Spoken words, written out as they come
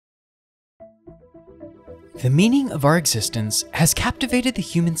The meaning of our existence has captivated the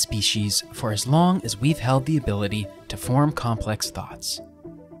human species for as long as we've held the ability to form complex thoughts.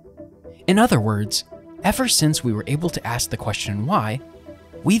 In other words, ever since we were able to ask the question why,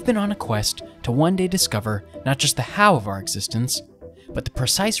 we've been on a quest to one day discover not just the how of our existence, but the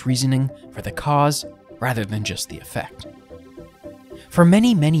precise reasoning for the cause rather than just the effect. For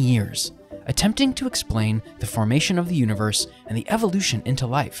many, many years, attempting to explain the formation of the universe and the evolution into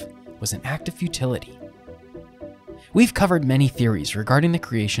life was an act of futility. We've covered many theories regarding the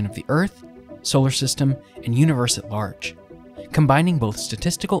creation of the Earth, solar system, and universe at large, combining both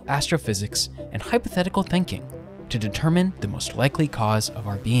statistical astrophysics and hypothetical thinking to determine the most likely cause of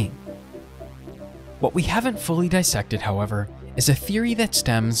our being. What we haven't fully dissected, however, is a theory that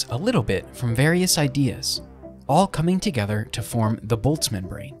stems a little bit from various ideas, all coming together to form the Boltzmann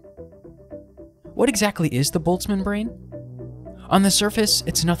brain. What exactly is the Boltzmann brain? On the surface,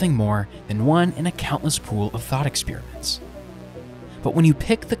 it's nothing more than one in a countless pool of thought experiments. But when you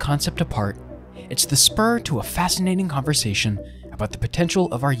pick the concept apart, it's the spur to a fascinating conversation about the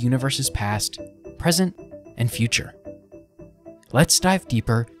potential of our universe's past, present, and future. Let's dive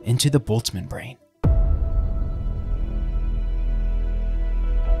deeper into the Boltzmann brain.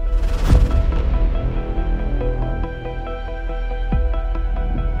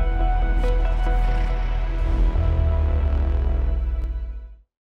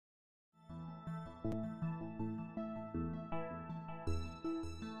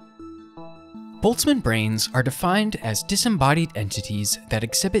 Boltzmann brains are defined as disembodied entities that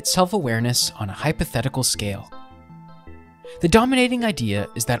exhibit self-awareness on a hypothetical scale. The dominating idea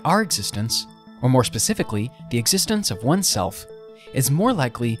is that our existence, or more specifically, the existence of oneself, is more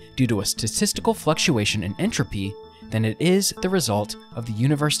likely due to a statistical fluctuation in entropy than it is the result of the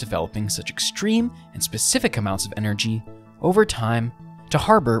universe developing such extreme and specific amounts of energy over time to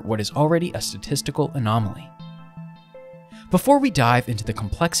harbor what is already a statistical anomaly. Before we dive into the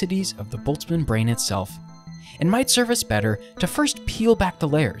complexities of the Boltzmann brain itself, it might serve us better to first peel back the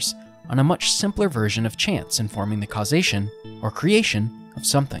layers on a much simpler version of chance informing the causation or creation of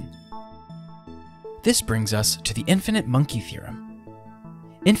something. This brings us to the infinite monkey theorem.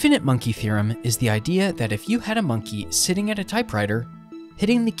 Infinite monkey theorem is the idea that if you had a monkey sitting at a typewriter,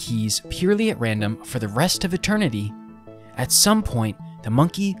 hitting the keys purely at random for the rest of eternity, at some point the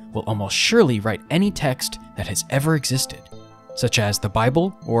monkey will almost surely write any text that has ever existed, such as the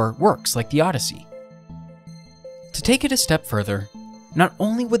Bible or works like the Odyssey. To take it a step further, not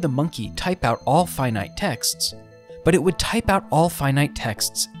only would the monkey type out all finite texts, but it would type out all finite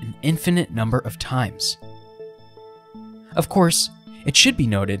texts an infinite number of times. Of course, it should be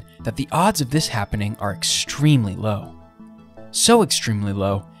noted that the odds of this happening are extremely low. So extremely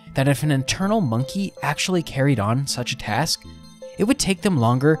low that if an eternal monkey actually carried on such a task, it would take them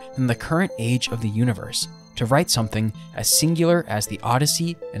longer than the current age of the universe to write something as singular as the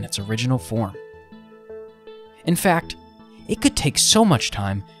Odyssey in its original form. In fact, it could take so much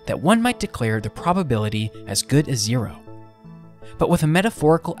time that one might declare the probability as good as zero. But with a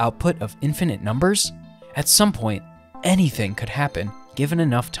metaphorical output of infinite numbers, at some point, anything could happen given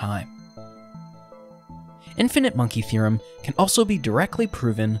enough time. Infinite monkey theorem can also be directly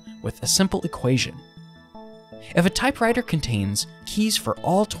proven with a simple equation. If a typewriter contains keys for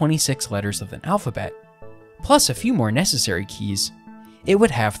all 26 letters of the alphabet, plus a few more necessary keys, it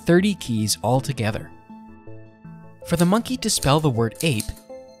would have 30 keys altogether. For the monkey to spell the word ape,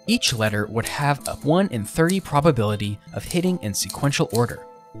 each letter would have a 1 in 30 probability of hitting in sequential order,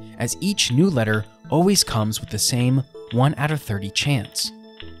 as each new letter always comes with the same 1 out of 30 chance.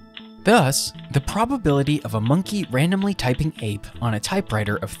 Thus, the probability of a monkey randomly typing ape on a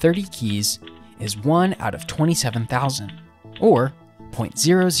typewriter of 30 keys is 1 out of 27,000, or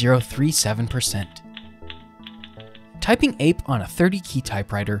 0.0037%. Typing ape on a 30-key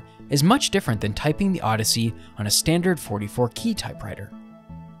typewriter is much different than typing the Odyssey on a standard 44-key typewriter.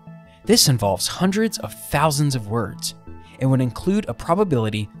 This involves hundreds of thousands of words and would include a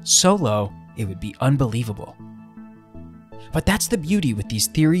probability so low it would be unbelievable. But that's the beauty with these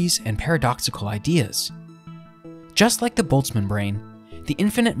theories and paradoxical ideas. Just like the Boltzmann brain, the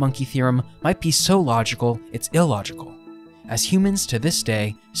infinite monkey theorem might be so logical it's illogical, as humans to this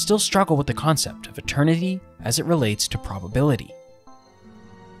day still struggle with the concept of eternity as it relates to probability.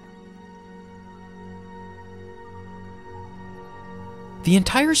 The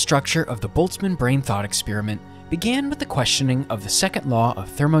entire structure of the Boltzmann brain thought experiment began with the questioning of the second law of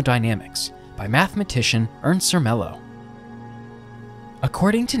thermodynamics by mathematician Ernst Zermelo.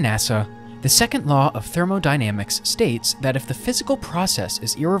 According to NASA, the second law of thermodynamics states that if the physical process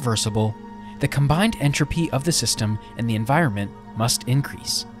is irreversible, the combined entropy of the system and the environment must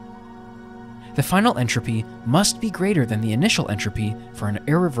increase. the final entropy must be greater than the initial entropy for an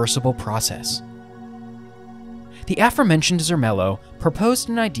irreversible process. The aforementioned Zermelo proposed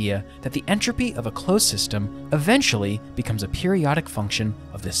an idea that the entropy of a closed system eventually becomes a periodic function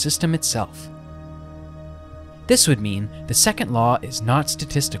of the system itself. This would mean the second law is not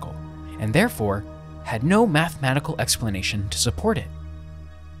statistical, and therefore had no mathematical explanation to support it.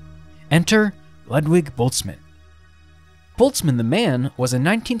 Enter Ludwig Boltzmann. Boltzmann the man was a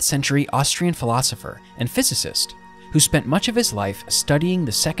 19th century Austrian philosopher and physicist who spent much of his life studying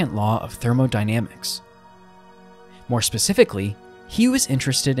the second law of thermodynamics. More specifically, he was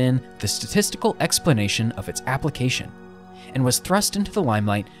interested in the statistical explanation of its application, and was thrust into the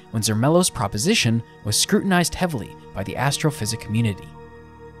limelight when Zermelo's proposition was scrutinized heavily by the astrophysics community.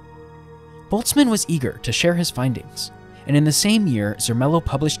 Boltzmann was eager to share his findings, and in the same year Zermelo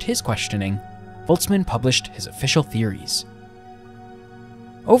published his questioning, Boltzmann published his official theories.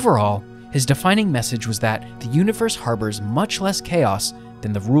 Overall, his defining message was that the universe harbors much less chaos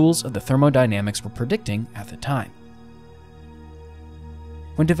than the rules of the thermodynamics were predicting at the time.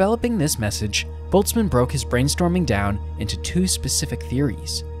 When developing this message, Boltzmann broke his brainstorming down into two specific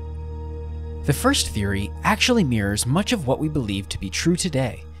theories. The first theory actually mirrors much of what we believe to be true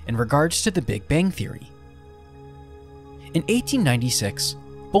today in regards to the Big Bang Theory. In 1896,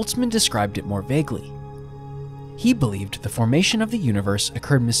 Boltzmann described it more vaguely. He believed the formation of the universe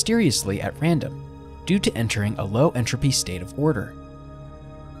occurred mysteriously at random, due to entering a low entropy state of order.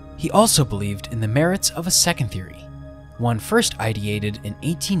 He also believed in the merits of a second theory, one first ideated in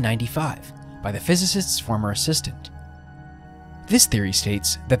 1895 by the physicist's former assistant. This theory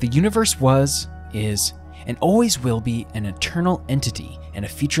states that the universe was, is, and always will be an eternal entity in a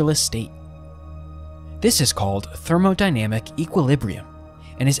featureless state. This is called thermodynamic equilibrium,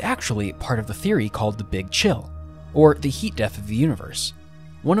 and is actually part of the theory called the Big Chill, or the heat death of the universe,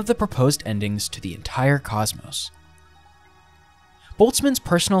 one of the proposed endings to the entire cosmos. Boltzmann's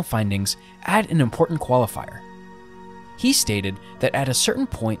personal findings add an important qualifier. He stated that at a certain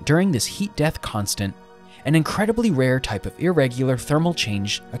point during this heat death constant, an incredibly rare type of irregular thermal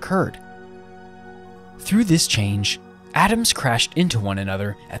change occurred. Through this change, atoms crashed into one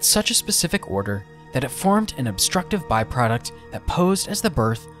another at such a specific order that it formed an obstructive byproduct that posed as the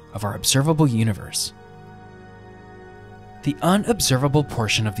birth of our observable universe. The unobservable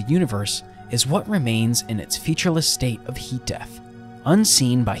portion of the universe is what remains in its featureless state of heat death,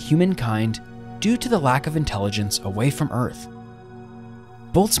 unseen by humankind due to the lack of intelligence away from Earth.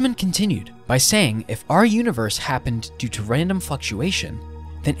 Boltzmann continued by saying if our universe happened due to random fluctuation,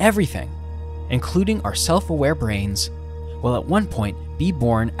 then everything, including our self-aware brains, will at one point be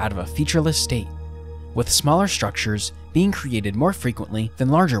born out of a featureless state, with smaller structures being created more frequently than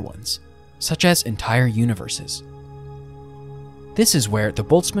larger ones, such as entire universes. This is where the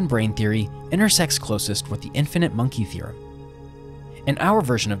Boltzmann brain theory intersects closest with the infinite monkey theorem. In our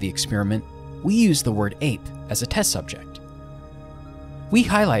version of the experiment, we use the word ape as a test subject. We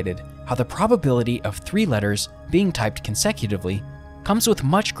highlighted how the probability of 3 letters being typed consecutively comes with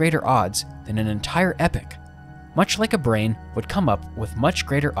much greater odds than an entire epoch, much like a brain would come up with much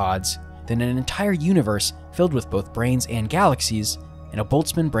greater odds than an entire universe filled with both brains and galaxies in a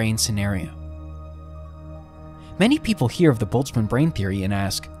Boltzmann brain scenario. Many people hear of the Boltzmann brain theory and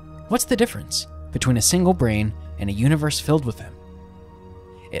ask, what's the difference between a single brain and a universe filled with them?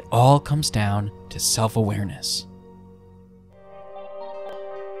 It all comes down to self-awareness.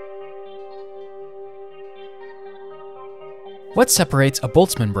 What separates a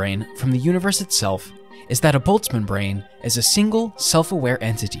Boltzmann brain from the universe itself is that a Boltzmann brain is a single self-aware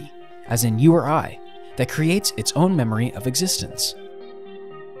entity, as in you or I, that creates its own memory of existence.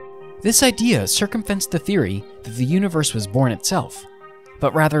 This idea circumvents the theory that the universe was born itself,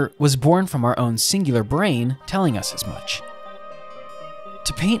 but rather was born from our own singular brain telling us as much.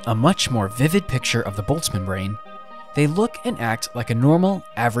 To paint a much more vivid picture of the Boltzmann brain, they look and act like a normal,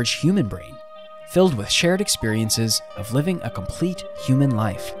 average human brain, filled with shared experiences of living a complete human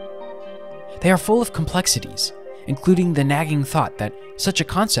life. They are full of complexities, including the nagging thought that such a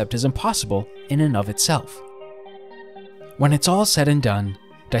concept is impossible in and of itself. When it's all said and done,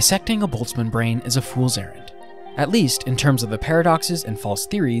 dissecting a Boltzmann brain is a fool's errand, at least in terms of the paradoxes and false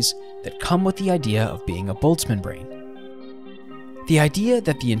theories that come with the idea of being a Boltzmann brain. The idea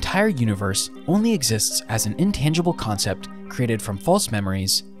that the entire universe only exists as an intangible concept created from false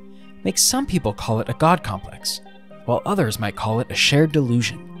memories makes some people call it a God complex, while others might call it a shared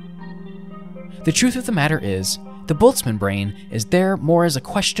delusion. The truth of the matter is, the Boltzmann brain is there more as a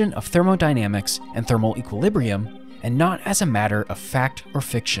question of thermodynamics and thermal equilibrium, and not as a matter of fact or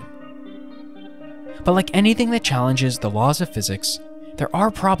fiction. But like anything that challenges the laws of physics, there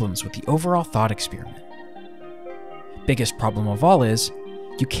are problems with the overall thought experiment. Biggest problem of all is,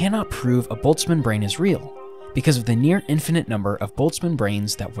 you cannot prove a Boltzmann brain is real because of the near infinite number of Boltzmann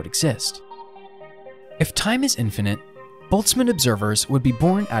brains that would exist. If time is infinite, Boltzmann observers would be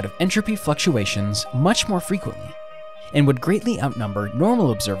born out of entropy fluctuations much more frequently, and would greatly outnumber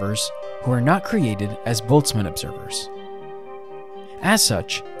normal observers who are not created as Boltzmann observers. As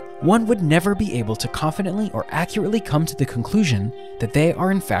such, one would never be able to confidently or accurately come to the conclusion that they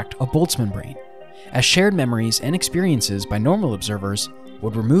are in fact a Boltzmann brain, as shared memories and experiences by normal observers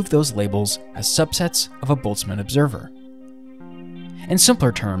would remove those labels as subsets of a Boltzmann observer. In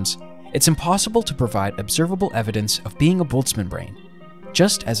simpler terms, it's impossible to provide observable evidence of being a Boltzmann brain,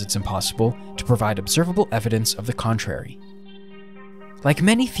 just as it's impossible to provide observable evidence of the contrary. Like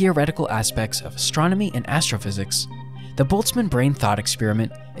many theoretical aspects of astronomy and astrophysics, the Boltzmann brain thought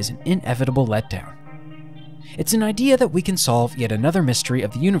experiment is an inevitable letdown. It's an idea that we can solve yet another mystery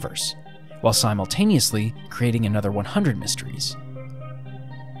of the universe, while simultaneously creating another 100 mysteries.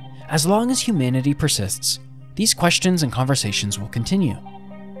 As long as humanity persists, these questions and conversations will continue.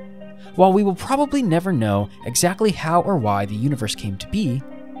 While we will probably never know exactly how or why the universe came to be,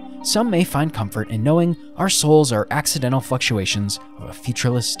 some may find comfort in knowing our souls are accidental fluctuations of a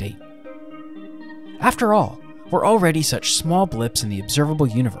featureless state. After all, we're already such small blips in the observable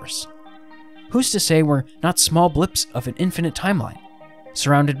universe. Who's to say we're not small blips of an infinite timeline,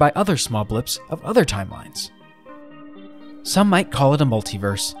 surrounded by other small blips of other timelines? Some might call it a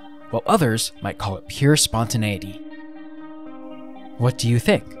multiverse, while others might call it pure spontaneity. What do you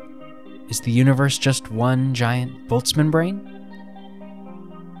think? Is the universe just one giant Boltzmann brain?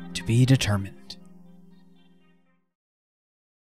 To be determined.